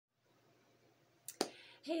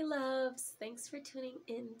Hey loves, thanks for tuning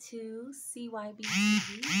into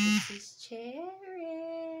CYBTV. This is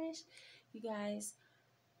Cherish. You guys,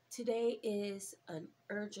 today is an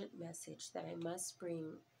urgent message that I must bring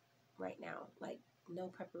right now. Like, no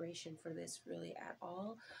preparation for this really at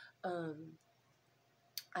all. Um,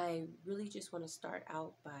 I really just want to start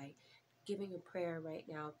out by giving a prayer right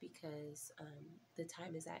now because the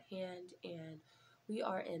time is at hand and we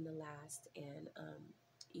are in the last and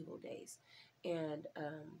evil days. And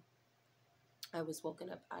I was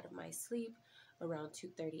woken up out of my sleep around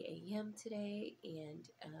 2:30 a.m. today, and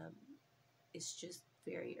it's just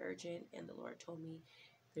very urgent. And the Lord told me,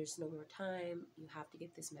 "There's no more time. You have to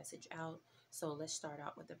get this message out." So let's start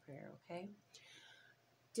out with a prayer, okay?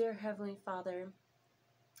 Dear Heavenly Father,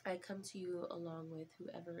 I come to you along with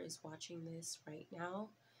whoever is watching this right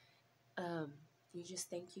now. Um, we just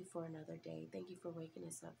thank you for another day. Thank you for waking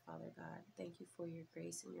us up, Father God. Thank you for your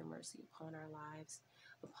grace and your mercy upon our lives,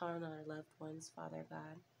 upon our loved ones, Father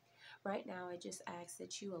God. Right now, I just ask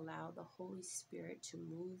that you allow the Holy Spirit to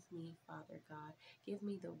move me, Father God. Give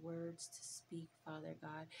me the words to speak, Father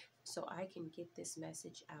God, so I can get this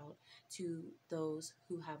message out to those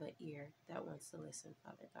who have an ear that wants to listen,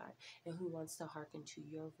 Father God, and who wants to hearken to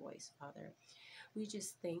your voice, Father. We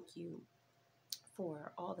just thank you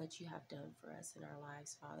for all that you have done for us in our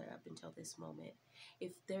lives, Father, up until this moment.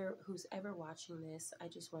 If there who's ever watching this, I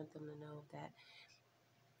just want them to know that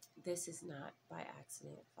this is not by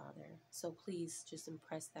accident, Father. So please just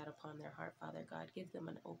impress that upon their heart, Father God. Give them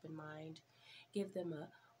an open mind. Give them a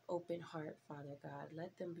open heart, Father God.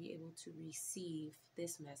 Let them be able to receive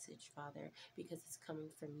this message, Father, because it's coming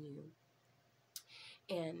from you.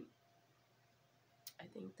 And I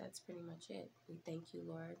think that's pretty much it. We thank you,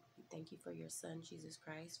 Lord. We thank you for your Son, Jesus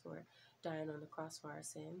Christ, for dying on the cross for our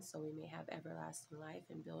sins so we may have everlasting life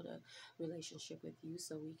and build a relationship with you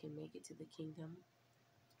so we can make it to the kingdom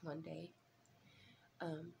one day.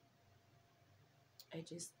 Um, I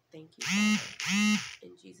just thank you, Father.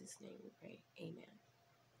 In Jesus' name we pray. Amen.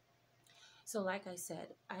 So like I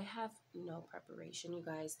said, I have no preparation, you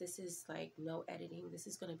guys. This is like no editing. This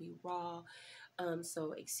is going to be raw.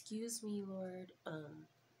 So excuse me, Lord.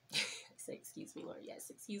 I say excuse me, Lord. Yes,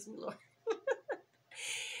 excuse me, Lord.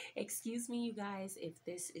 Excuse me, you guys, if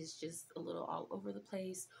this is just a little all over the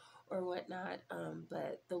place or whatnot.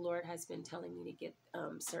 But the Lord has been telling me to get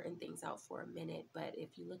certain things out for a minute. But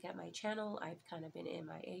if you look at my channel, I've kind of been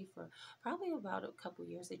MIA for probably about a couple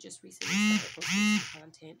years. I just recently started posting some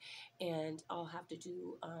content, and I'll have to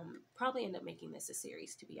do probably end up making this a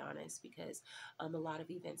series, to be honest, because a lot of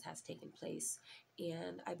events has taken place,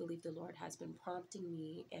 and I believe the Lord has been prompting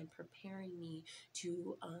me and preparing me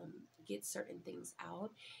to get certain things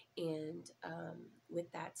out. And with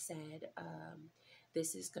that said,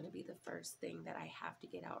 this is going to be the first thing that I have to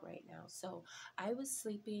get out right now. So I was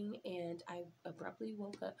sleeping and I abruptly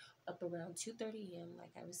woke up around 2:30 a.m.,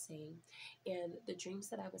 like I was saying. And the dreams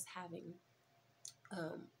that I was having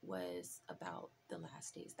was about the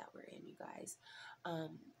last days that we're in, you guys.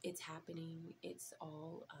 It's happening. It's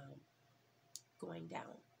all going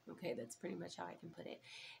down. Okay, that's pretty much how I can put it.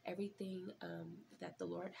 Everything that the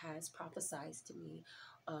Lord has prophesied to me,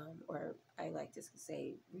 or I like to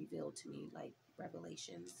say revealed to me, like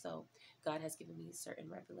revelations. So God has given me certain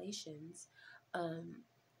revelations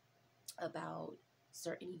about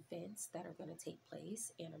certain events that are going to take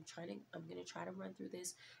place, and I'm going to try to run through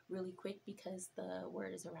this really quick because the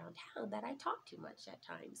word is around town that I talk too much at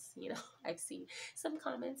times. I've seen some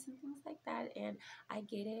comments and things like that, and I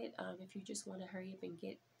get it. If you just want to hurry up and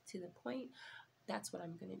get to the point, that's what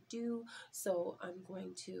I'm going to do. So I'm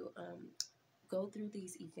going to go through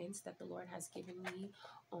these events that the Lord has given me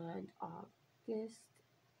on August,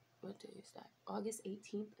 what day is that? August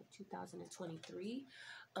 18th of 2023.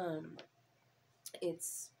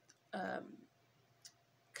 It's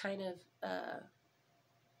kind of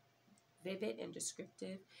vivid and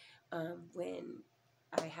descriptive when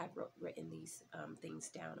I had written these things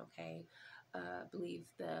down, okay? I believe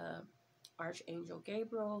the Archangel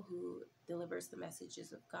Gabriel, who delivers the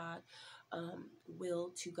messages of God,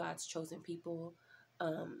 will to God's chosen people,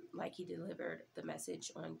 like he delivered the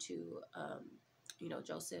message onto,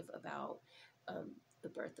 Joseph about the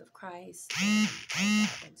birth of Christ, and all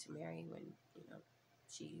that, and to Mary when,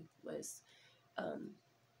 she was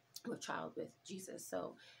with child with Jesus.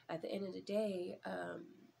 So at the end of the day,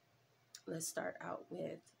 let's start out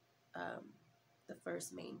with um, the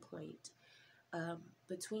first main point.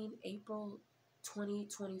 Between April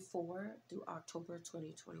 2024 through October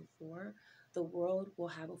 2024, the world will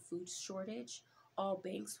have a food shortage. All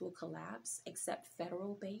banks will collapse except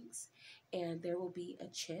federal banks, and there will be a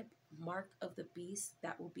chip mark of the beast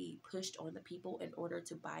that will be pushed on the people in order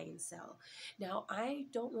to buy and sell. Now, I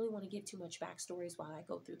don't really want to give too much backstories while I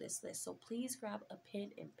go through this list, so please grab a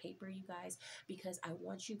pen and paper, you guys, because I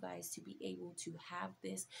want you guys to be able to have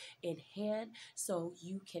this in hand so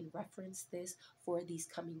you can reference this for these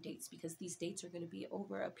coming dates, because these dates are going to be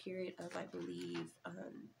over a period of, I believe,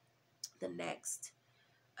 the next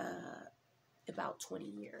about 20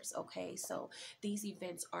 years. Okay, so these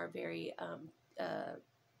events are very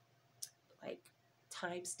like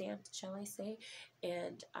time stamped, shall I say,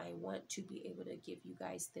 and I want to be able to give you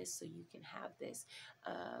guys this so you can have this.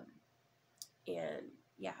 And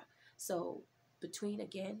yeah, so between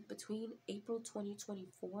April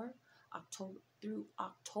 2024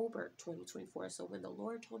 October 2024, so when the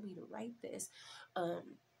Lord told me to write this, or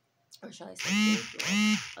shall I say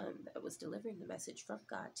Gabriel, that was delivering the message from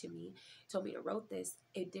God to me, told me to write this.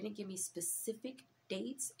 It didn't give me specific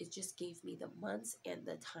dates. It just gave me the months and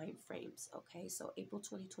the time frames. Okay, so April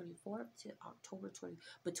 2024 to October 20,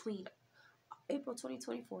 between April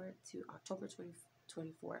 2024 to October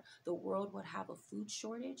 2024, the world would have a food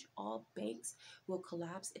shortage. All banks will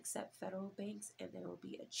collapse except federal banks, and there will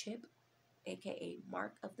be a chip, aka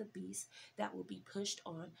mark of the beast, that will be pushed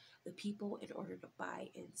on the people in order to buy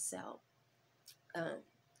and sell. And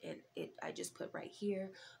I just put right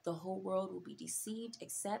here, the whole world will be deceived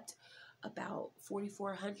except about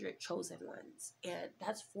 4,400 chosen ones, and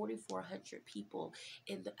that's 4,400 people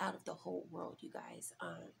out of the whole world, you guys.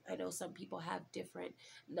 I know some people have different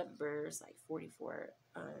numbers, like 44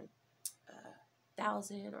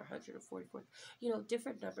 thousand or 144,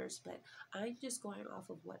 different numbers, but I'm just going off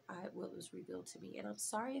of what was revealed to me. And I'm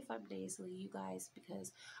sorry if I'm nasally, you guys,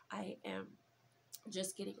 because I am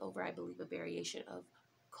just getting over, I believe, a variation of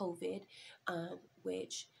COVID,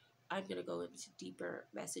 which I'm going to go into deeper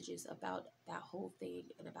messages about that whole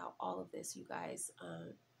thing and about all of this, you guys,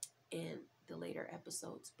 in the later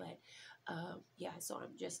episodes. But yeah, so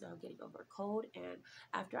I'm just now getting over a cold. And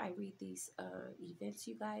after I read these events,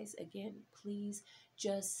 you guys, again, please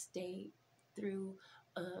just stay through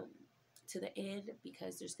to the end,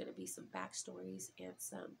 because there's going to be some backstories and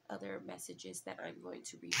some other messages that I'm going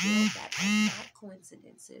to reveal that are not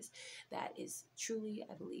coincidences. That is truly,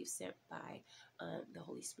 I believe, sent by the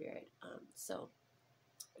Holy Spirit. So,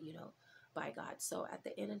 by God. So at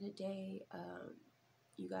the end of the day,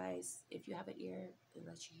 you guys, if you have an ear, then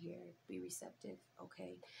let you hear, be receptive,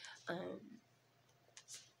 okay?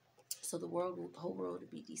 So the whole world will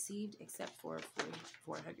be deceived except for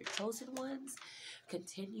 400 chosen ones.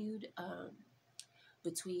 Continued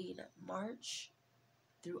between March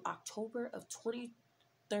through October of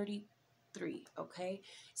 2033, okay?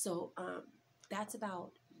 So that's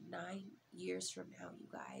about 9 years from now, you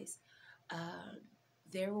guys.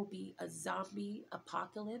 There will be a zombie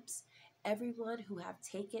apocalypse. Everyone who have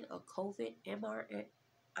taken a COVID mRNA,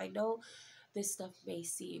 I know this stuff may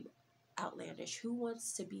seem outlandish. Who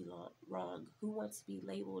wants to be wrong? Who wants to be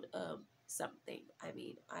labeled something? I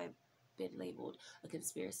mean, I've been labeled a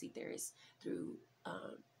conspiracy theorist through,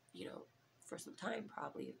 for some time,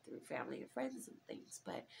 probably through family and friends and things.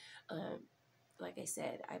 But like I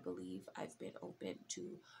said, I believe I've been open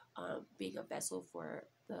to being a vessel for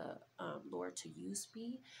the Lord to use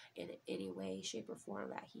me in any way, shape, or form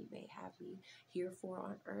that He may have me here for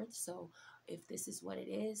on earth. So if this is what it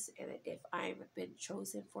is, and if I've been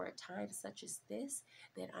chosen for a time such as this,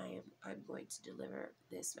 then I'm going to deliver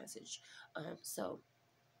this message.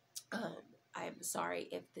 I'm sorry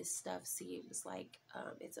if this stuff seems like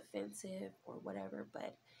it's offensive or whatever,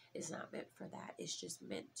 but it's not meant for that. It's just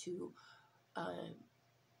meant to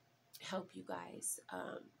help you guys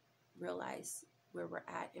realize where we're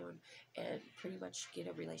at, and pretty much get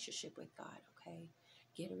a relationship with God, okay?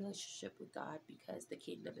 Get a relationship with God, because the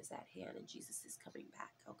kingdom is at hand and Jesus is coming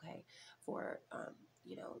back, okay? For,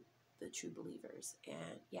 the true believers.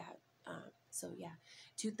 And yeah, so yeah,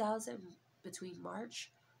 between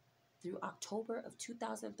March through October of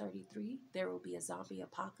 2033, there will be a zombie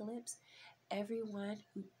apocalypse. Everyone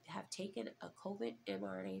who have taken a COVID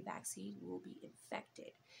mRNA vaccine will be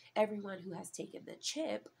infected. Everyone who has taken the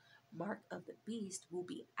chip, mark of the beast, will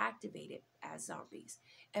be activated as zombies.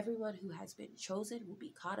 Everyone who has been chosen will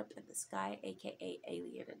be caught up in the sky, aka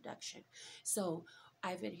alien abduction. So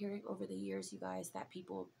I've been hearing over the years, you guys, that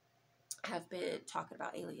people have been talking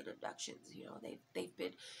about alien abductions. They've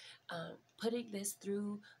been putting this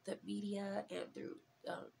through the media and through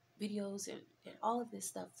videos and all of this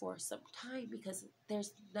stuff for some time, because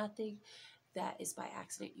there's nothing that is by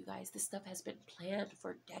accident, you guys. This stuff has been planned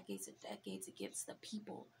for decades and decades against the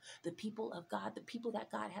people of God, the people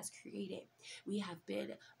that God has created. We have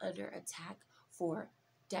been under attack for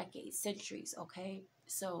decades, centuries, okay?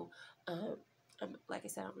 So, like I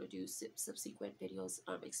said, I'm going to do subsequent videos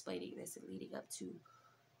explaining this and leading up to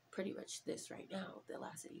pretty much this right now, the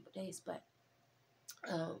last evil days. But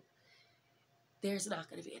um, there's not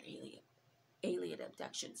going to be an alien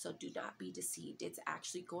abduction, so do not be deceived. It's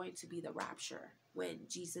actually going to be the rapture, when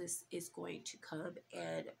Jesus is going to come,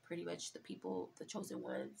 and pretty much the people, the chosen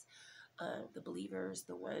ones, the believers,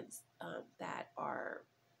 the ones that are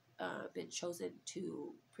been chosen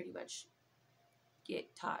to pretty much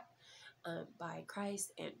get taught by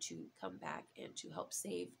Christ and to come back and to help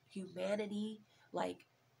save humanity, like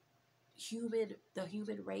the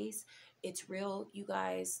human race. It's real, you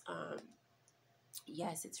guys.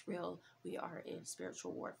 Yes, it's real. We are in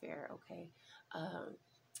spiritual warfare, okay? Um,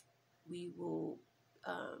 we will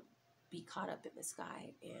be caught up in the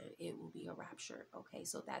sky, and it will be a rapture, okay?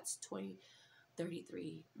 So that's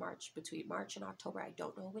 2033, March, between March and October. I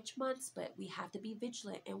don't know which months, but we have to be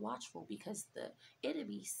vigilant and watchful, because the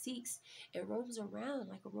enemy seeks and roams around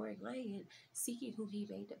like a roaring lion, seeking who he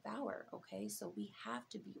may devour, okay? So we have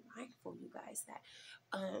to be mindful, you guys, that,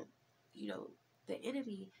 you know, the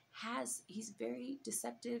enemy he's very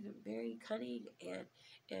deceptive and very cunning, and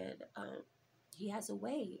he has a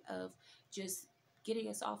way of just getting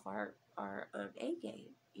us off our A game,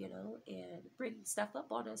 you know, and bringing stuff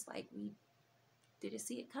up on us like we didn't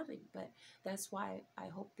see it coming. But that's why I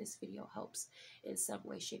hope this video helps in some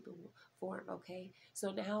way, shape, or form, okay?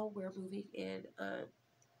 So now we're moving in.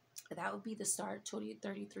 That would be the start.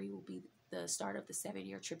 2033 will be the start of the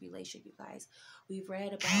 7-year tribulation, you guys. We've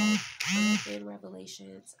read about in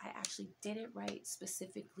Revelations. I actually didn't write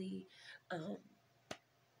specifically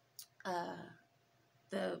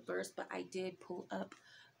the verse, but I did pull up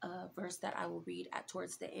a verse that I will read at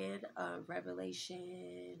towards the end.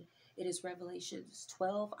 Revelation. It is Revelations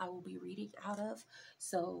 12 I will be reading out of.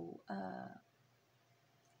 So,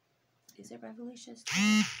 is it Revelations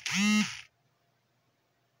 12?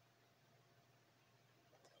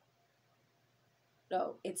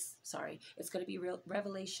 No, sorry. It's going to be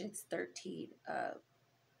Revelations 13.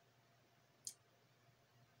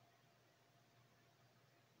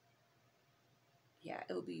 Yeah,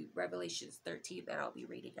 it will be Revelations 13 that I'll be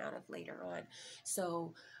reading out of later on.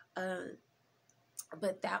 So,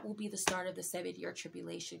 but that will be the start of the 7-year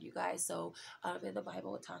tribulation, you guys. So in the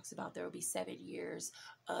Bible, it talks about there will be 7 years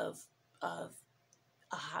of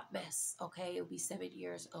a hot mess, okay? It'll be 7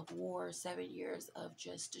 years of war, 7 years of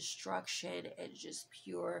just destruction and just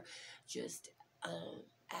pure, just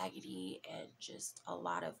agony, and just a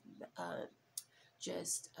lot of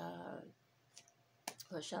just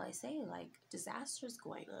what shall I say, like disasters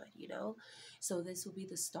going on, you know? So this will be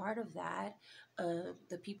the start of that.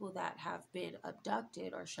 The people that have been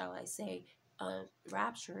abducted, or shall I say,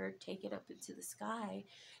 raptured, taken up into the sky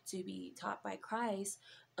to be taught by Christ,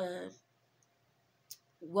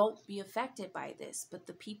 won't be affected by this. But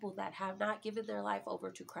the people that have not given their life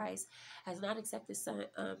over to Christ, has not accepted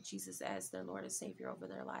Jesus as their Lord and Savior over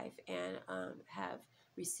their life, and have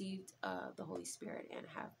received the Holy Spirit, and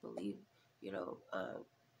have believed, you know,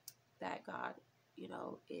 that God, you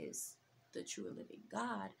know, is the true and living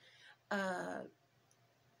God,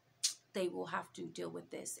 they will have to deal with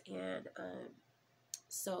this. And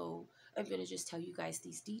so I'm going to just tell you guys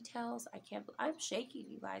these details. I'm shaking,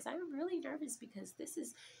 you guys. I'm really nervous, because this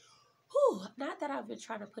is, not that I've been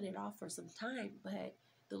trying to put it off for some time, but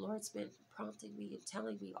the Lord's been prompting me and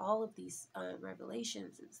telling me all of these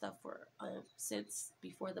revelations and stuff for since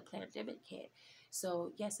before the pandemic hit.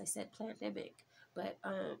 So yes, I said pandemic, but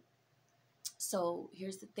so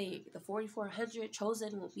here's the thing: the 4,400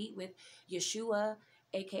 chosen will meet with Yeshua,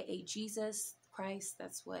 aka Jesus Christ.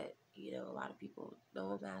 That's what, you know, a lot of people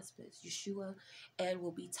know him as, but it's Yeshua, and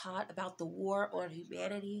will be taught about the war on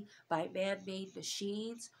humanity by man-made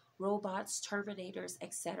machines, robots, terminators,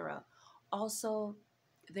 etc. Also,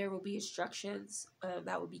 there will be instructions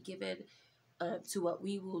that will be given to what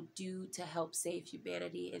we will do to help save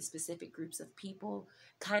humanity in specific groups of people,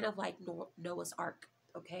 kind of like Noah's Ark,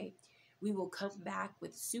 okay? We will come back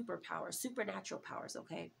with superpowers, supernatural powers,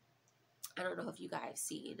 okay? I don't know if you guys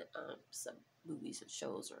seen some movies and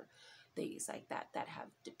shows or things like that that have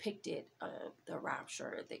depicted the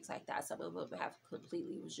rapture and things like that. Some of them have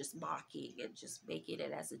completely was just mocking and just making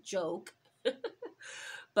it as a joke.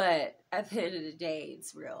 But at the end of the day,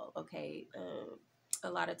 it's real, okay? A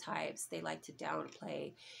lot of times they like to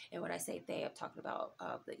downplay, and when I say they, I'm talking about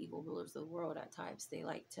the evil rulers of the world. At times they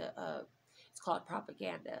like to, it's called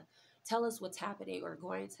propaganda, tell us what's happening or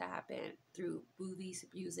going to happen through movies,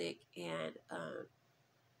 music, and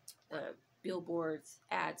billboards,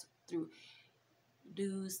 ads, through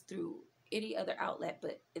news, through any other outlet,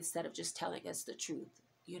 but instead of just telling us the truth.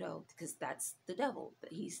 you know, because that's the devil.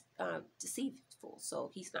 He's deceitful, so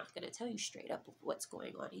he's not going to tell you straight up what's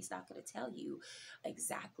going on. He's not going to tell you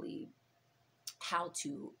exactly how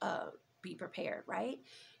to be prepared, right?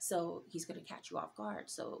 So he's going to catch you off guard.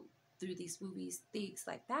 So through these movies, things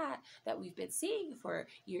like that we've been seeing for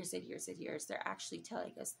years and years and years, they're actually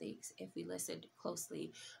telling us things if we listen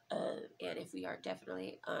closely, and if we are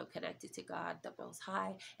definitely connected to God, the Most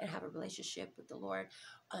High, and have a relationship with the Lord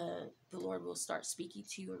will start speaking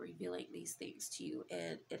to you and revealing these things to you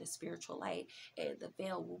in a spiritual light, and the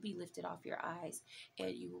veil will be lifted off your eyes,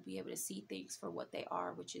 and you will be able to see things for what they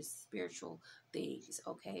are, which is spiritual things.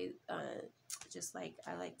 Okay, just like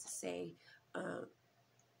I like to say,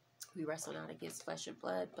 we wrestle not against flesh and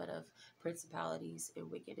blood, but of principalities and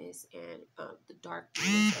wickedness and the dark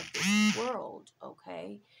rulers of this world.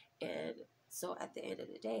 Okay, and so at the end of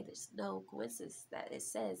the day, there's no coincidence that it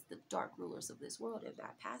says the dark rulers of this world in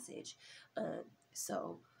that passage.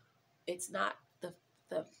 So it's not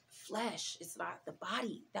the flesh, it's not the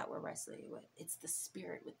body that we're wrestling with. It's the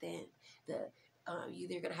spirit within. The you're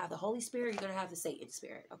either gonna have the Holy Spirit, or you're gonna have the Satan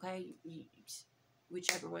spirit. Okay,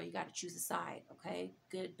 whichever one, you got to choose a side. Okay,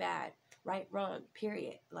 good, bad, right, wrong,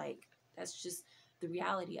 period. Like, that's just the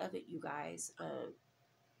reality of it, you guys.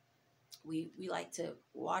 We like to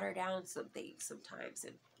water down some things sometimes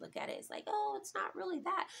and look at it as like, oh, it's not really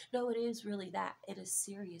that. No, it is really that. It is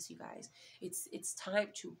serious, you guys. It's time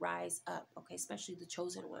to rise up, okay, especially the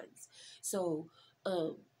chosen ones. So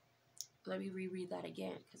let me reread that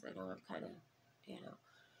again, because I know I'm kind of, you know,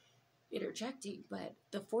 interjecting, but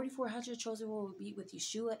the 4,400 chosen one will be with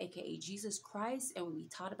Yeshua, aka Jesus Christ, and will be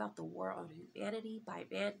taught about the war on humanity by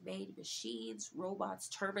man-made machines, robots,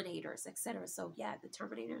 Terminators, etc. So yeah, the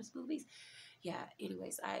Terminators movies. Yeah.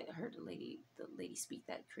 Anyways, I heard the lady speak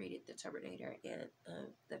that created the Terminator and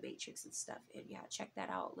the Matrix and stuff. And yeah, check that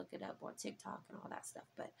out. Look it up on TikTok and all that stuff.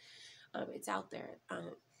 But it's out there.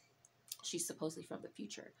 She's supposedly from the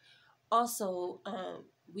future. Also,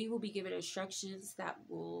 we will be given instructions that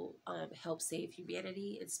will help save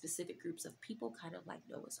humanity and specific groups of people, kind of like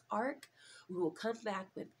Noah's Ark. We will come back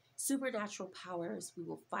with supernatural powers. We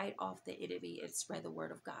will fight off the enemy and spread the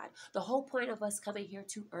word of God. The whole point of us coming here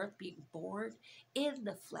to earth, being born in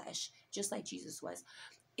the flesh, just like Jesus was,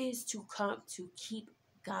 is to come to keep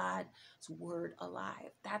God's word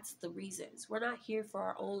alive. That's the reasons. We're not here for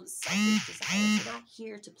our own selfish desires. We're not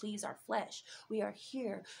here to please our flesh. We are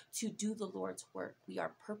here to do the Lord's work. We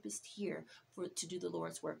are purposed here to do the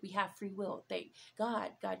Lord's work. We have free will. Thank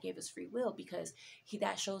God. God gave us free will because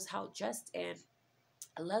that shows how just and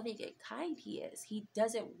loving and kind he is. He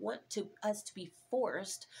doesn't want us to be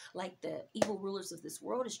forced like the evil rulers of this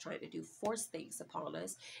world is trying to do, force things upon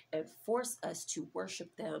us and force us to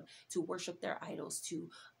worship them, to worship their idols, to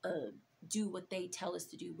do what they tell us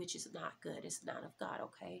to do, which is not good. It's not of God.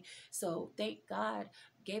 Okay, so thank God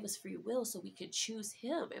gave us free will so we could choose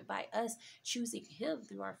him, and by us choosing him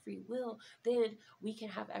through our free will, then we can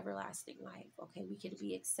have everlasting life. Okay, we can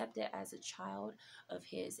be accepted as a child of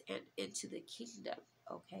his and into the kingdom.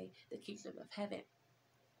 Okay, the kingdom of heaven.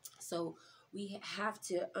 So we have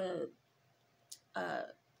to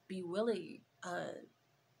be willing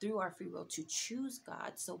through our free will to choose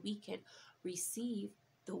God so we can receive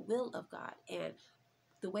the will of God. And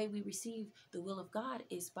the way we receive the will of God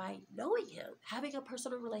is by knowing him, having a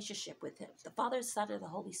personal relationship with him, the Father, Son, and the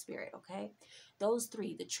Holy Spirit. Okay, those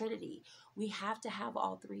three, the Trinity, we have to have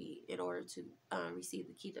all three in order to receive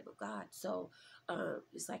the kingdom of God. So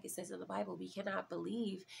it's like it says in the Bible, we cannot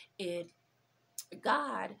believe in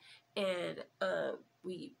God and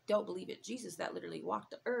we don't believe in Jesus that literally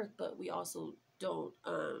walked the earth, but we also don't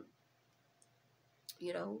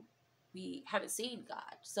we haven't seen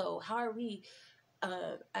God. So how are we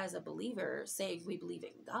as a believer saying we believe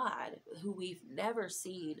in God who we've never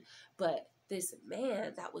seen, but this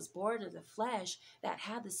man that was born in the flesh, that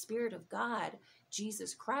had the Spirit of God,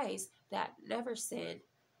 Jesus Christ, that never sinned,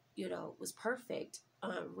 was perfect,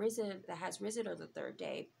 that has risen on the third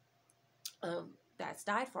day, that's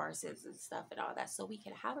died for our sins and stuff and all that, so we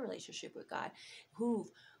can have a relationship with God, who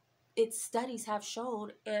its studies have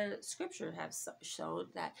shown and scripture have shown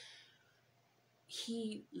that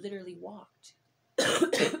he literally walked.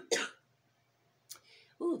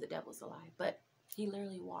 Ooh, the devil's a lie, but he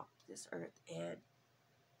literally walked this earth. And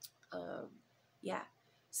yeah,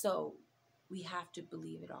 so we have to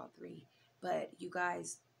believe in all three. But you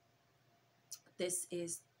guys, this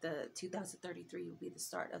is the 2033 will be the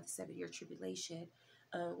start of the 7-year tribulation.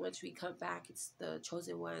 Once we come back, it's the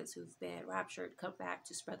chosen ones who've been raptured come back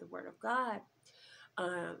to spread the word of God.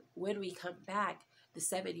 When we come back, the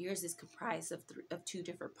 7 years is comprised of two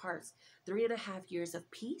different parts: 3.5 years of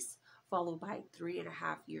peace, followed by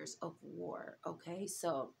 3.5 years of war. Okay,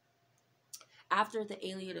 so after the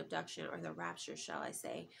alien abduction, or the rapture, shall I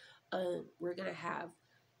say, we're going to have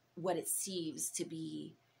what it seems to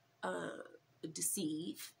be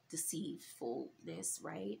deceitfulness,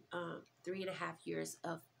 right? 3.5 years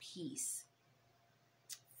of peace,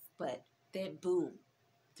 but then boom,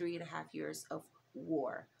 3.5 years of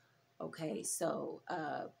war. Okay, so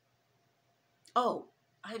oh,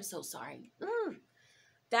 I'm so sorry.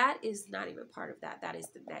 That is not even part of that. That is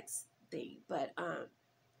the next thing. But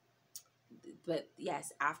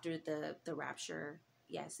yes, after the rapture,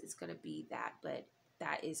 yes, it's going to be that, but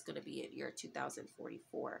that is going to be in year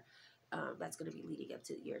 2044. That's going to be leading up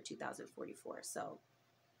to the year 2044. So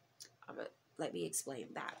let me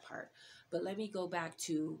explain that part. But let me go back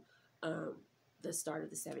to the start of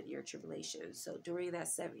the 7-year tribulation. So during that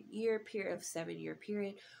 7-year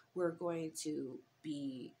period, we're going to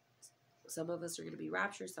be, some of us are going to be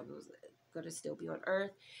raptured, some of us are going to still be on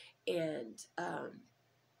earth, and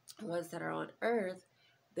ones that are on earth,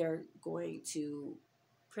 they're going to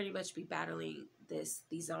pretty much be battling these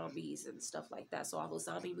zombies and stuff like that. So all those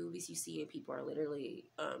zombie movies you see and people are literally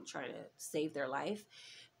trying to save their life,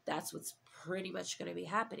 that's what's pretty much going to be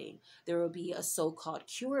happening. There will be a so-called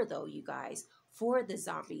cure, though, you guys, for the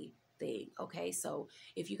zombie thing. Okay, so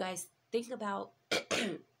if you guys think about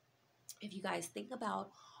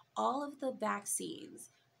all of the vaccines,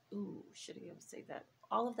 shouldn't even say that,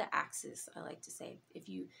 all of the axes, I like to say, if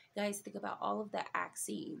you guys think about all of the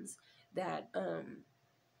vaccines that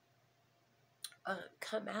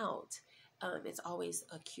come out, it's always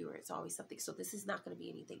a cure. It's always something. So this is not going to be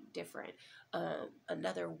anything different.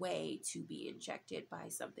 Another way to be injected by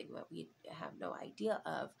something that we have no idea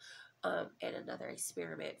of, and another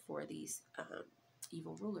experiment for these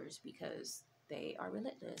evil rulers, because they are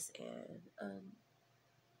relentless, and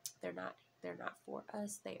they're not for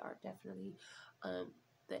us. They are definitely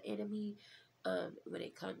the enemy when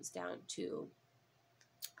it comes down to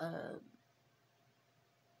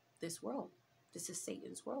this world. This is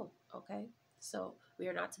Satan's world, okay? So we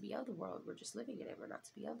are not to be of the world. We're just living in it. We're not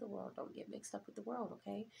to be of the world. Don't get mixed up with the world,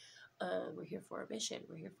 okay? We're here for a mission.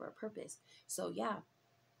 We're here for a purpose. So yeah,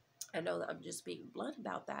 I know that I'm just being blunt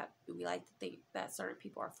about that. We like to think that certain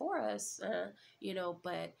people are for us, but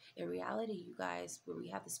in reality, you guys, when we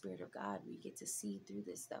have the Spirit of God, we get to see through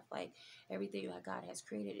this stuff. Like, everything that God has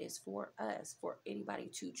created is for us. For anybody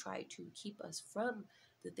to try to keep us from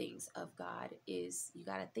the things of God, is, you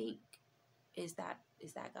got to think, is that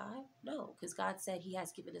God? No, because God said He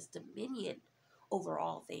has given us dominion over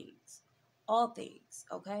all things. All things,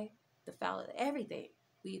 okay? The foul, everything.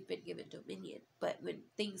 We've been given dominion. But when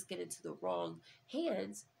things get into the wrong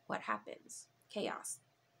hands, what happens? Chaos.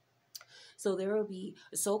 So there will be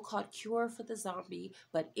a so-called cure for the zombie,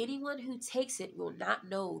 but anyone who takes it will not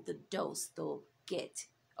know the dose they'll get,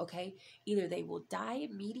 okay? Either they will die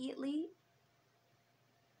immediately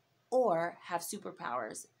or have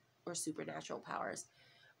superpowers or supernatural powers.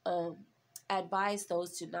 Advise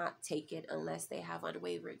those to not take it unless they have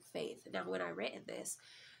unwavering faith. Now, when I read this,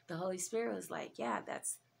 the Holy Spirit was like, yeah,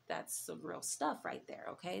 that's some real stuff right there,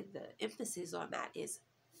 okay? The emphasis on that is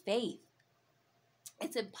faith.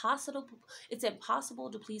 It's impossible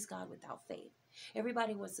to please God without faith.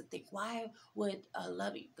 Everybody wants to think, why would a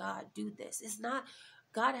loving God do this? It's not.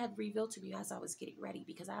 God had revealed to me as I was getting ready,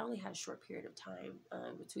 because I only had a short period of time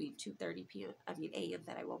between 2:30 a.m.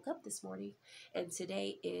 that I woke up this morning, and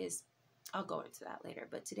today is, I'll go into that later,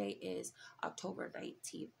 but today is October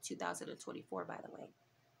 19th, 2024, by the way.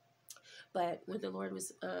 But when the Lord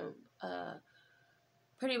was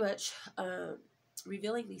pretty much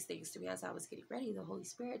revealing these things to me as I was getting ready, the Holy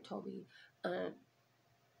Spirit told me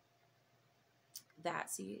that,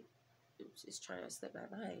 see, it's trying to slip my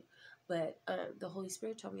mind, but the Holy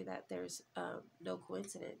Spirit told me that there's no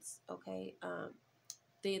coincidence, okay?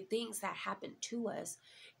 The things that happen to us,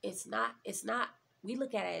 it's not, we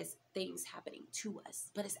look at it as things happening to us,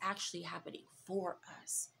 but it's actually happening for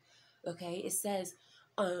us, okay? It says,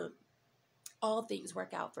 all things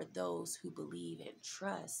work out for those who believe and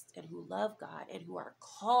trust and who love God and who are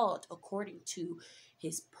called according to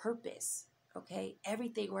His purpose. Okay,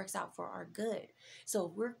 everything works out for our good. So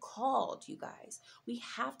if we're called, you guys, we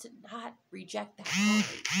have to not reject that calling.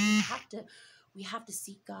 We have to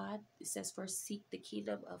seek God. It says, first seek the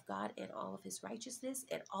kingdom of God and all of His righteousness,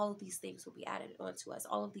 and all of these things will be added onto us.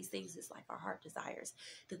 All of these things is like our heart desires,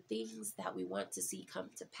 the things that we want to see come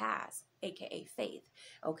to pass, aka faith.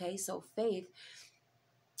 Okay, so faith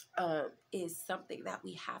is something that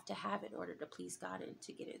we have to have in order to please God and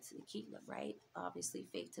to get into the kingdom, right? Obviously,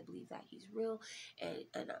 faith to believe that He's real, and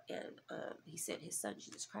He sent His Son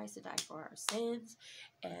Jesus Christ to die for our sins,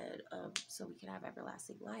 and so we can have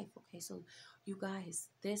everlasting life. Okay, so you guys,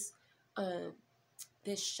 this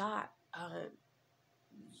shot,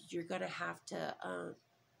 you're gonna have to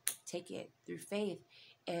take it through faith,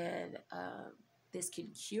 and this can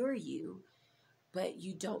cure you, but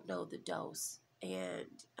you don't know the dose, and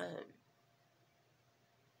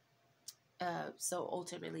so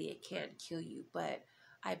ultimately it can kill you. But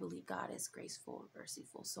I believe God is graceful and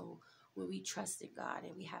merciful. So when we trust in God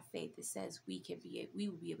and we have faith, it says we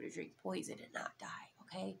will be able to drink poison and not die.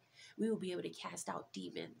 Okay, we will be able to cast out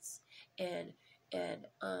demons and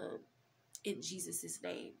in Jesus's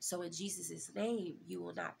name. So in Jesus's name, you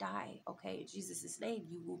will not die. Okay, in Jesus's name,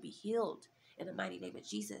 you will be healed in the mighty name of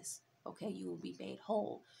Jesus. Okay, you will be made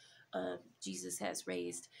whole. Jesus has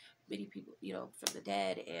raised many people, from the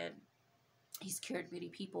dead, and He's cured many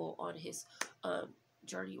people on His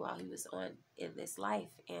journey while He was in this life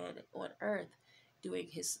and on earth doing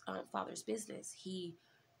His Father's business. He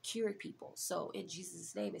cured people. So in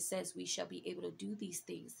Jesus' name, it says we shall be able to do these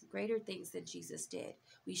things, greater things than Jesus did.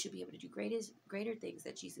 We should be able to do greater things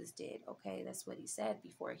that Jesus did. Okay, that's what He said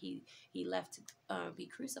before He left to be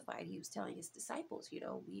crucified. He was telling His disciples, we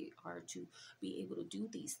are to be able to do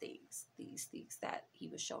these things that He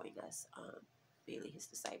was showing us, mainly His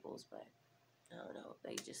disciples, but I don't know,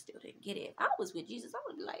 they just still didn't get it. If I was with Jesus, I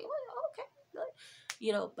would be like, well, okay,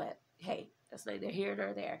 good. But hey, that's neither here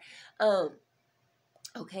nor there.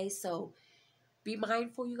 Okay, so be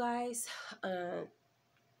mindful, you guys.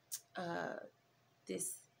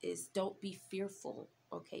 This is, don't be fearful.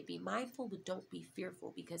 Okay, be mindful, but don't be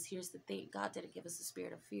fearful, because here's the thing: God didn't give us a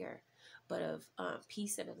spirit of fear, but of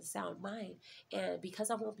peace and of a sound mind. And because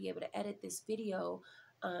I won't be able to edit this video,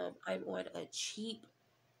 I'm on a cheap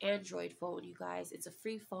Android phone, you guys. It's a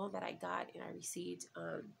free phone that I got and I received.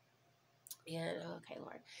 And okay,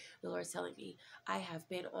 Lord, the Lord's telling me I have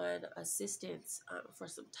been on assistance for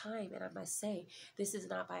some time, and I must say this is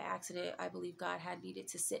not by accident. I believe God had needed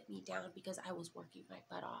to sit me down because I was working my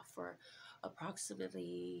butt off for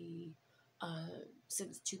approximately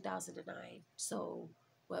since 2009. So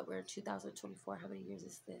what, we're in 2024. How many years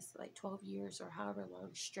is this? Like 12 years or however long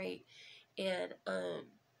straight. And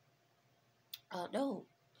no,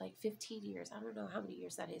 like 15 years. I don't know how many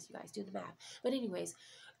years that is. You guys do the math. But anyways,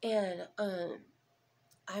 and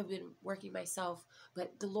I've been working myself,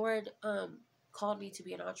 but the Lord called me to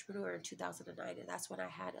be an entrepreneur in 2009, and that's when I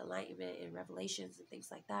had enlightenment and revelations and things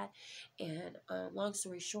like that. And long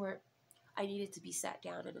story short, I needed to be sat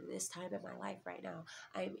down, and in this time in my life right now,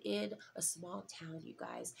 I'm in a small town, you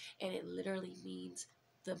guys, and it literally means,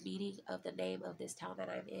 the meaning of the name of this town that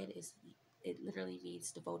I'm in is, it literally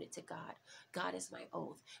means devoted to God. God is my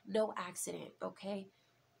oath. No accident, okay?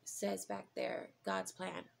 Says back there, God's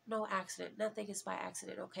plan. No accident. Nothing is by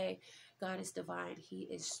accident, okay? God is divine. He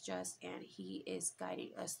is just, and He is guiding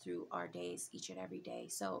us through our days each and every day.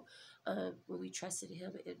 So when we trust in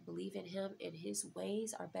Him and believe in Him, and His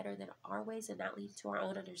ways are better than our ways and not lead to our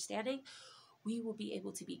own understanding, we will be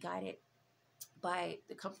able to be guided by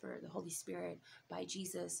the Comforter, the Holy Spirit, by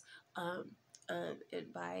Jesus,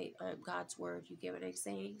 and by God's word. You get what I'm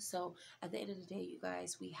saying? So at the end of the day, you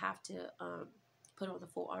guys, we have to put on the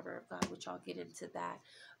full armor of God, which I'll get into that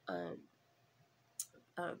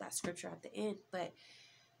scripture at the end. But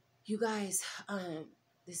you guys,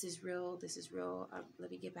 this is real. This is real.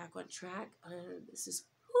 Let me get back on track. This is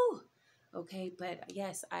whew, okay. But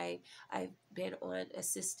yes, I've been on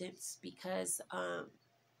assistance because I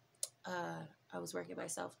was working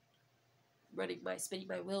myself, spinning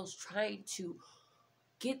my wheels, trying to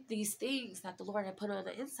get these things that the Lord had put on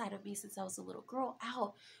the inside of me since I was a little girl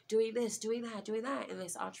out, doing this, doing that in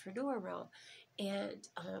this entrepreneur realm. And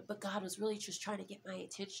but God was really just trying to get my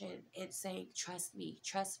attention and saying, trust me,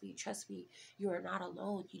 trust me, trust me. You are not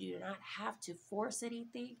alone. You do not have to force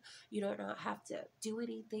anything. You do not have to do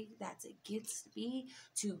anything that's against me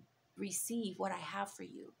to receive what I have for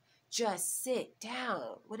you. Just sit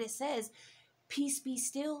down. When it says peace be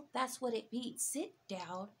still, that's what it means. Sit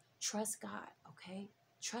down, trust God, okay?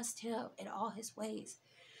 Trust Him in all His ways.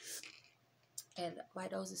 And my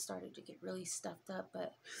nose is starting to get really stuffed up,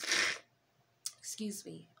 but excuse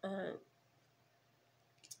me.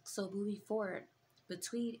 So moving forward,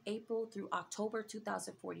 between April through October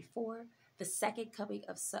 2044, the second coming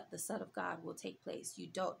of the Son of God will take place. You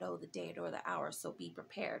don't know the day nor the hour, so be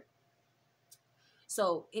prepared.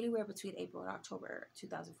 So anywhere between April and October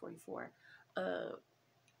 2044,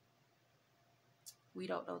 we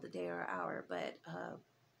don't know the day or hour, but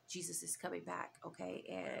Jesus is coming back, okay?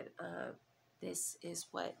 And this is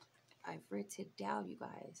what I've written down, you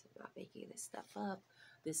guys. I'm not making this stuff up.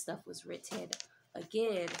 This stuff was written,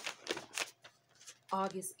 again,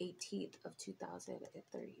 August 18th of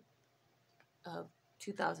 2030, of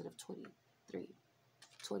 2023,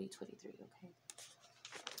 okay?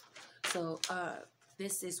 So,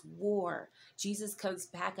 this is war. Jesus comes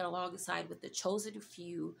back alongside with the chosen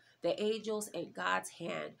few, the angels, and God's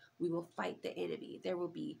hand. We will fight the enemy. There will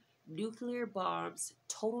be nuclear bombs,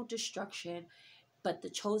 total destruction, but the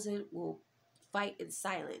chosen will fight in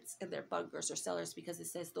silence in their bunkers or cellars, because it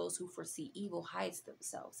says those who foresee evil hides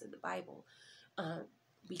themselves in the Bible.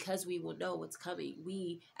 Because we will know what's coming.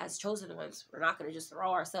 We, as chosen ones, we're not going to just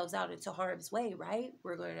throw ourselves out into harm's way, right?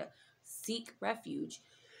 We're going to seek refuge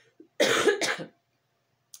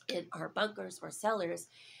in our bunkers or cellars.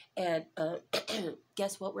 And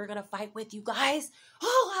guess what we're going to fight with, you guys?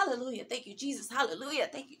 Oh, hallelujah. Thank you, Jesus. Hallelujah.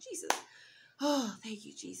 Thank you, Jesus. Oh, thank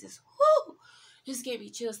you, Jesus. Woo! Just gave me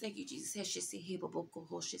chills. Thank you, Jesus.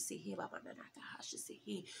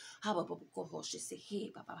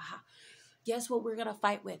 Guess what we're going to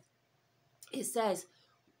fight with? It says,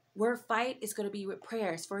 our fight is going to be with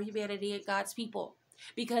prayers for humanity and God's people.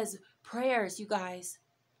 Because prayers, you guys,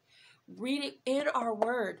 read it in our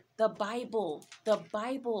word, the Bible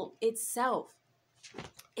itself.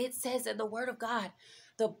 It says in the word of God,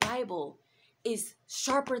 the Bible is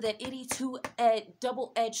sharper than any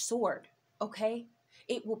double-edged sword, okay?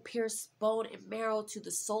 It will pierce bone and marrow to the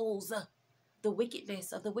souls, the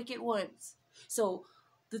wickedness of the wicked ones. So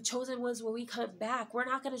the chosen ones, when we come back, we're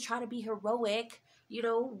not going to try to be heroic. You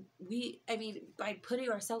know, by putting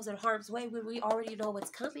ourselves in harm's way when we already know what's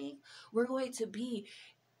coming, we're going to be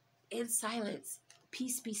in silence.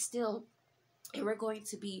 Peace be still. And we're going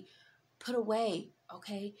to be put away,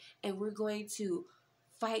 okay? And we're going to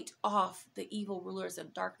fight off the evil rulers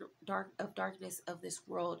of darkness of this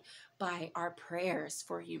world by our prayers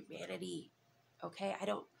for humanity, okay?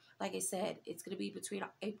 Like I said, it's going to be between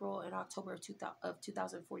April and October of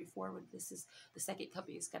 2044 when the second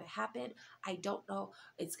coming is going to happen. I don't know.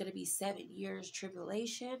 It's going to be 7 years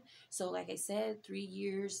tribulation. So like I said, 3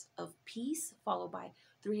 years of peace followed by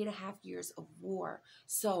 3.5 years of war.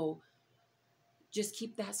 So just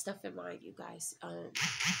keep that stuff in mind, you guys.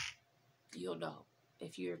 You'll know.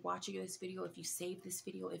 If you're watching this video, if you save this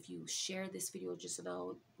video, if you share this video, just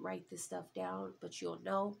know, write this stuff down, but you'll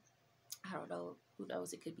know. I don't know. Who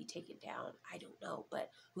knows? It could be taken down. I don't know.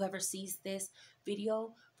 But whoever sees this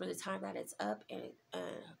video for the time that it's up, and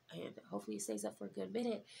hopefully it stays up for a good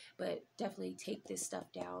minute, but definitely take this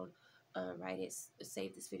stuff down, write it,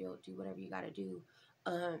 save this video, do whatever you got to do.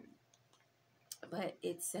 But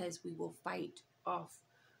it says we will fight off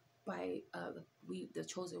by the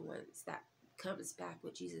chosen ones that comes back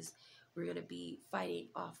with Jesus. We're going to be fighting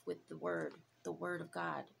off with the word of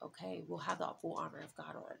God, okay? We'll have the full armor of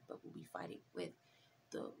God on, but we'll be fighting with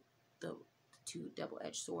the two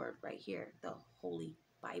double-edged sword right here, the Holy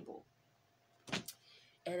Bible. And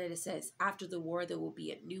then it says, after the war, there will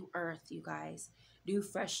be a new earth, you guys. New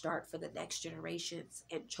fresh start for the next generations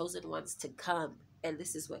and chosen ones to come. And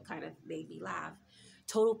this is what kind of made me laugh.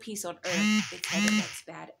 Total peace on earth until the next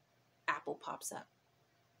bad apple pops up.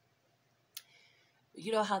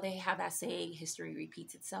 You know how they have that saying, history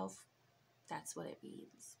repeats itself? That's what it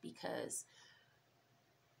means. Because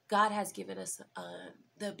God has given us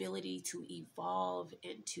the ability to evolve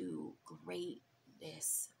into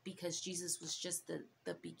greatness, because Jesus was just the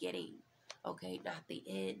beginning, okay, not the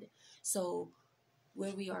end. So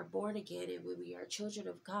when we are born again and when we are children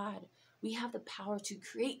of God, we have the power to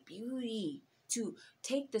create beauty, to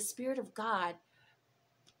take the Spirit of God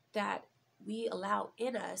that we allow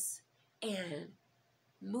in us and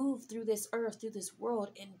move through this earth, through this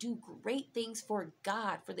world, and do great things for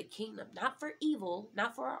God, for the kingdom, not for evil,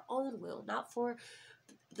 not for our own will, not for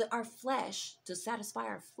our flesh, to satisfy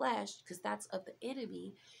our flesh, because that's of the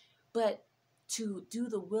enemy, but to do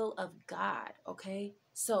the will of God, okay?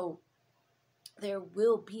 So there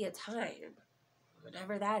will be a time,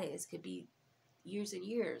 whenever that is, could be years and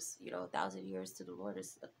years, 1,000 years to the Lord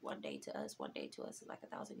is one day to us is like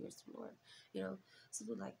 1,000 years to the Lord,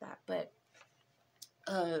 something like that. But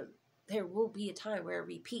there will be a time where it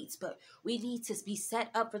repeats, but we need to be set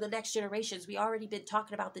up for the next generations. We already been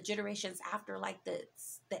talking about the generations after, like the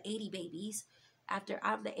 80 babies. After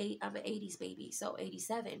I'm an 80s baby, so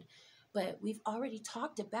 87. But we've already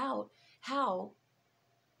talked about how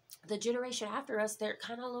the generation after us, they're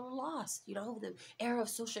kind of a little lost, the era of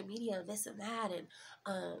social media and this and that,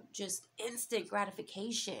 and just instant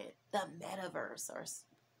gratification, the metaverse or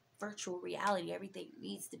virtual reality. Everything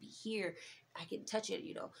needs to be here. I can touch it,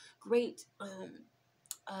 great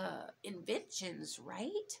inventions,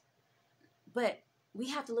 right? But we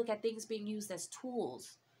have to look at things being used as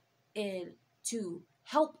tools and to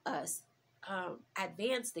help us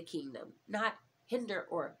advance the kingdom, not hinder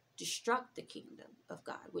or destruct the kingdom of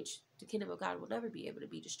God, which the kingdom of God will never be able to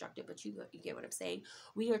be destructed. But you get what I'm saying?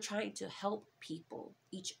 We are trying to help people,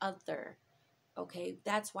 each other. Okay,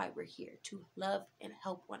 that's why we're here, to love and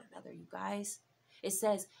help one another, you guys. It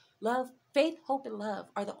says love, faith, hope, and love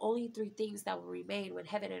are the only three things that will remain when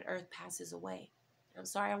heaven and earth passes away. I'm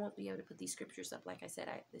sorry I won't be able to put these scriptures up. Like I said,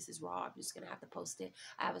 this is raw. I'm just going to have to post it.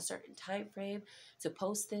 I have a certain time frame to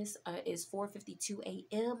post this. It's 4:52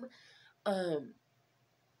 a.m.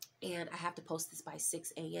 And I have to post this by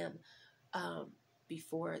 6 a.m.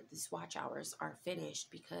 Before these watch hours are finished,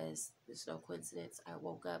 because there's no coincidence. I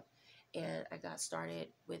woke up and I got started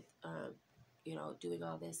with, doing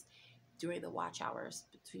all this during the watch hours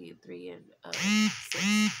between 3 and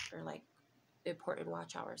 6, or like important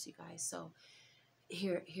watch hours, you guys. So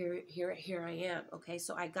here I am. Okay,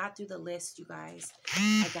 so I got through the list, you guys.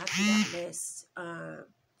 I got through that list.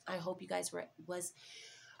 I hope you guys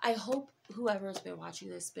I hope whoever's been watching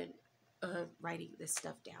this been writing this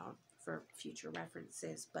stuff down for future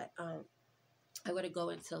references. But I want to go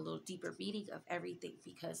into a little deeper meaning of everything,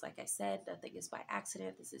 because like I said, nothing is by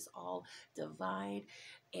accident. This is all divine,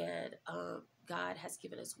 and God has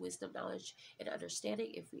given us wisdom, knowledge, and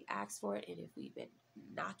understanding if we ask for it. And if we've been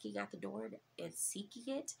knocking at the door and seeking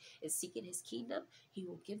it and seeking his kingdom, he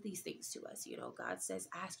will give these things to us. God says,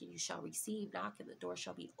 ask and you shall receive, knock and the door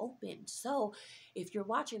shall be opened. So if you're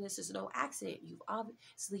watching this, there's no accident. You've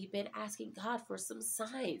obviously been asking God for some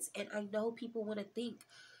signs. And I know people want to think,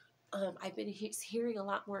 I've been hearing a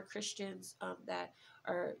lot more Christians that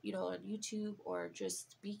are, on YouTube or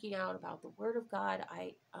just speaking out about the Word of God.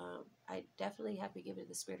 I definitely have been given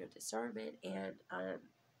the spirit of discernment, and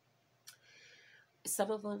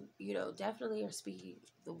some of them, definitely are speaking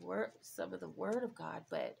some of the Word of God.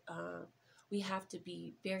 But we have to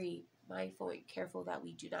be very mindful and careful that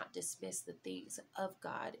we do not dismiss the things of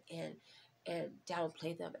God and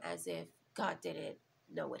downplay them as if God didn't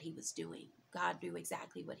know what he was doing. God knew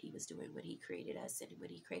exactly what he was doing when he created us and when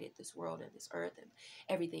he created this world and this earth and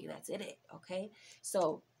everything that's in it. Okay.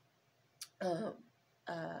 So,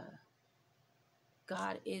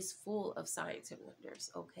 God is full of signs and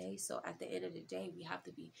wonders. Okay. So at the end of the day, we have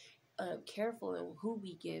to be careful in who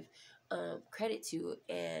we give credit to,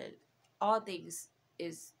 and all things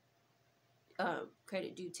is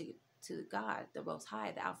credit due to God, the Most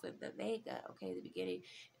High, the Alpha and the Omega. Okay. The beginning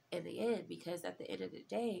and the end, because at the end of the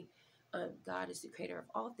day, God is the creator of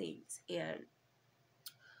all things, and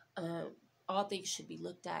all things should be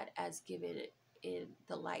looked at as given in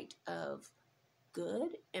the light of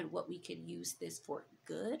good and what we can use this for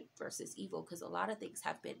good versus evil, because a lot of things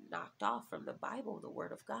have been knocked off from the Bible, the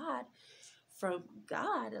Word of God, from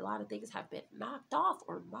God. A lot of things have been knocked off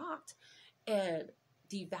or mocked and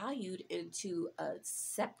devalued into a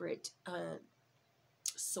separate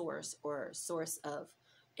source of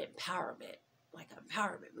empowerment, like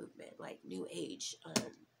empowerment movement, like New Age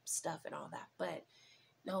stuff and all that. But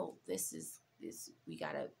no, this we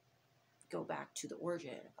gotta go back to the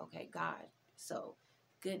origin. Okay, God. So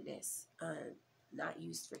goodness, not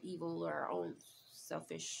used for evil or our own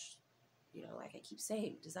selfish, like I keep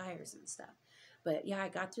saying, desires and stuff. But yeah, I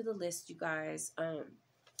got through the list, you guys. And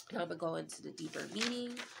I'm gonna go into the deeper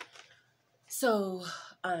meaning. So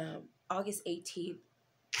August 18th,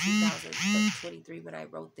 2023, when I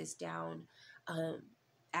wrote this down,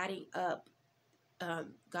 adding up,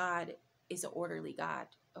 God is an orderly God.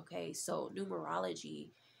 Okay, so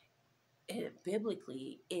numerology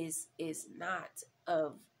biblically is not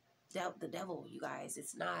of the devil, you guys.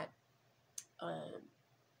 It's not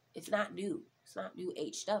new. It's not new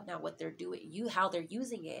age stuff. Now what they're doing, how they're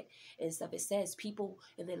using it and stuff, it says people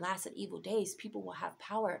in the last and evil days, people will have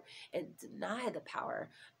power and deny the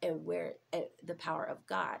power and where the power of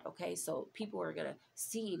God. Okay, so people are gonna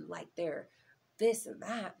seem like they're this and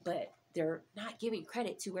that, but they're not giving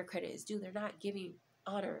credit to where credit is due. They're not giving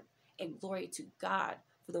honor and glory to God,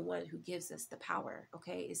 for the one who gives us the power.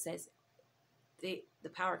 Okay, it says the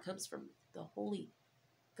power comes from the Holy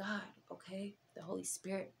God. Okay, the Holy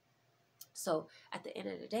Spirit. So at the end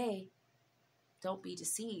of the day, don't be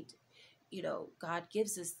deceived. God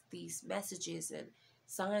gives us these messages and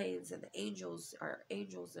signs, and the angels are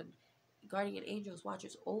angels, and guardian angels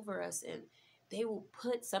watches over us, and they will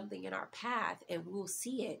put something in our path and we'll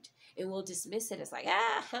see it and we'll dismiss it as like,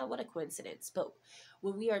 what a coincidence. But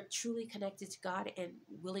when we are truly connected to God and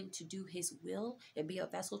willing to do his will and be a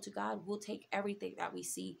vessel to God, we'll take everything that we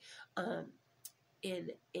see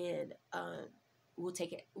in We'll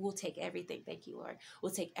take it. We'll take everything. Thank you, Lord.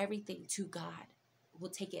 We'll take everything to God. We'll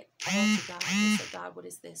take it all to God and say, God, what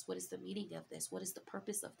is this? What is the meaning of this? What is the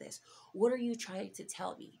purpose of this? What are you trying to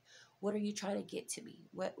tell me? What are you trying to get to me?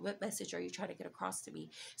 What message are you trying to get across to me?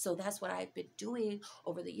 So that's what I've been doing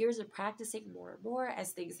over the years of practicing more and more,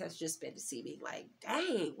 as things has just been seeming like,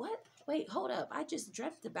 dang, what? Wait, hold up. I just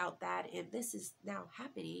dreamt about that and this is now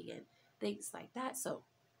happening and things like that. So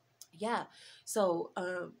yeah. So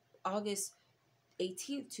August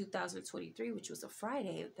 18th, 2023, which was a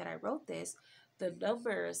Friday that I wrote this, the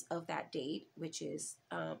numbers of that date, which is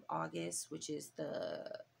August, which is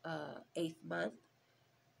the eighth month,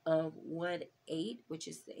 1 8, which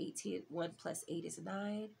is the 18th, 1 plus 8 is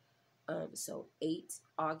 9. So 8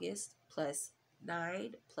 August plus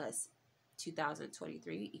 9 plus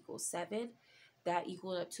 2023 equals 7. That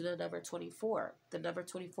equaled up to the number 24. The number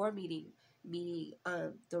 24 meaning the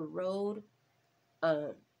road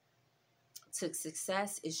um, to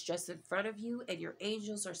success is just in front of you, and your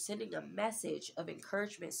angels are sending a message of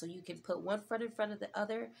encouragement, so you can put one foot in front of the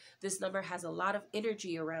other. This number has a lot of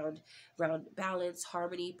energy around balance,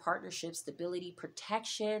 harmony, partnership, stability,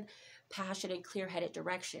 protection, passion, and clear-headed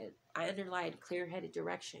direction. I underlined clear-headed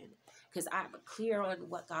direction because I'm clear on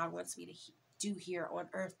what God wants me to do here on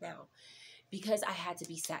earth now, because I had to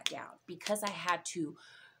be sat down, because I had to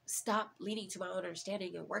stop leaning to my own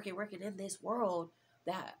understanding and working in this world,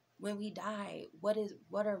 that when we die, what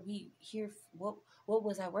are we here what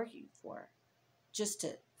was I working for? Just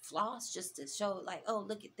to floss, just to show like, oh,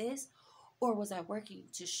 look at this? Or was I working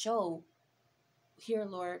to show, here,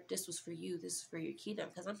 Lord, this was for you, this is for your kingdom?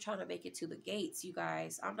 Because I'm trying to make it to the gates, you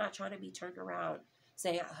guys. I'm not trying to be turned around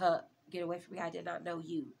saying, get away from me, I did not know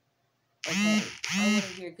you. Okay, I want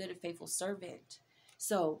to hear good and faithful servant.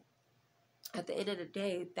 So at the end of the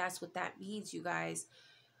day, that's what that means, you guys.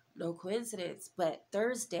 No coincidence. But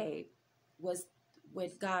Thursday was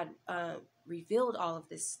when God revealed all of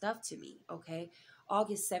this stuff to me. Okay,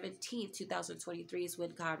 August 17th, 2023 is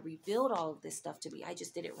when God revealed all of this stuff to me. I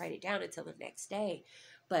just didn't write it down until the next day.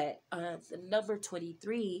 But the number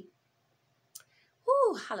 23,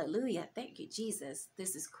 whoo, hallelujah, thank you, Jesus.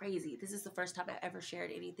 This is crazy. This is the first time I ever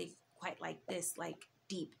shared anything quite like this, like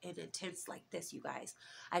deep and intense like this, you guys.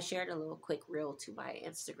 I shared a little quick reel to my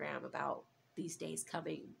Instagram about these days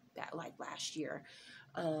coming back, like last year.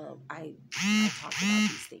 I talked about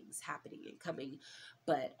these things happening and coming,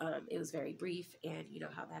 but it was very brief, and you know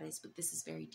how that is. But this is very